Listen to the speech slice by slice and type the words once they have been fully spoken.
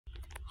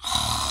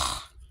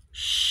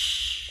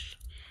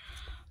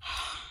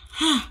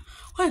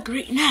What a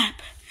great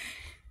nap.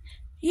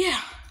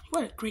 Yeah,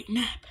 what a great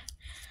nap.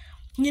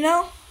 You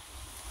know,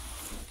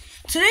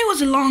 today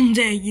was a long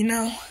day,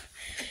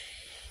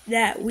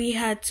 that we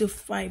had to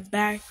fight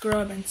back, grow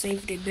up, and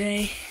save the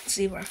day,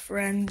 save our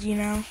friends,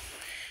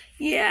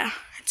 Yeah,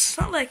 it's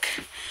not like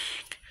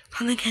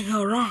nothing can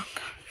go wrong.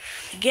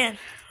 Again,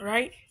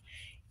 right?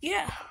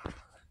 Yeah.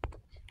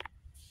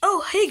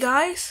 Oh, hey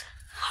guys.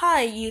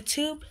 Hi,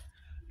 YouTube.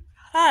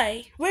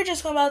 Hi, we're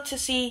just about to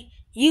see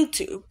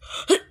YouTube.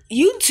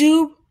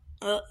 YouTube?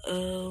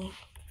 Uh-oh.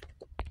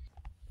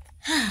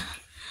 I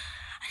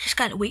just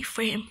gotta wait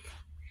for him.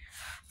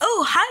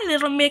 Oh, hi,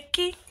 little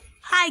Mickey.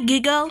 Hi,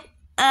 Giggle.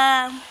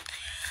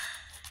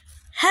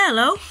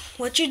 Hello.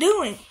 What you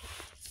doing?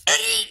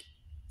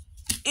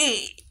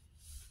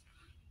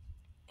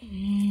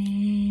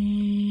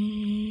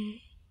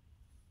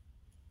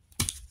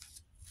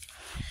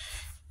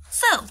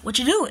 So, what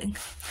you doing?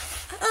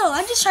 Oh,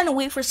 I'm just trying to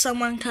wait for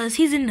someone because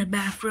he's in the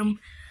bathroom.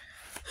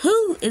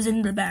 Who is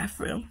in the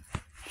bathroom?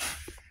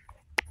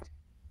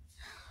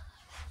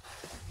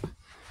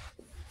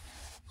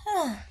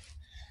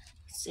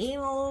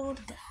 Same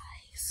old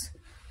guys.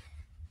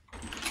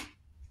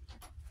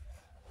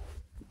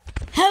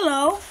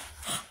 Hello.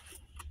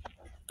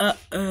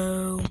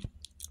 Uh-oh.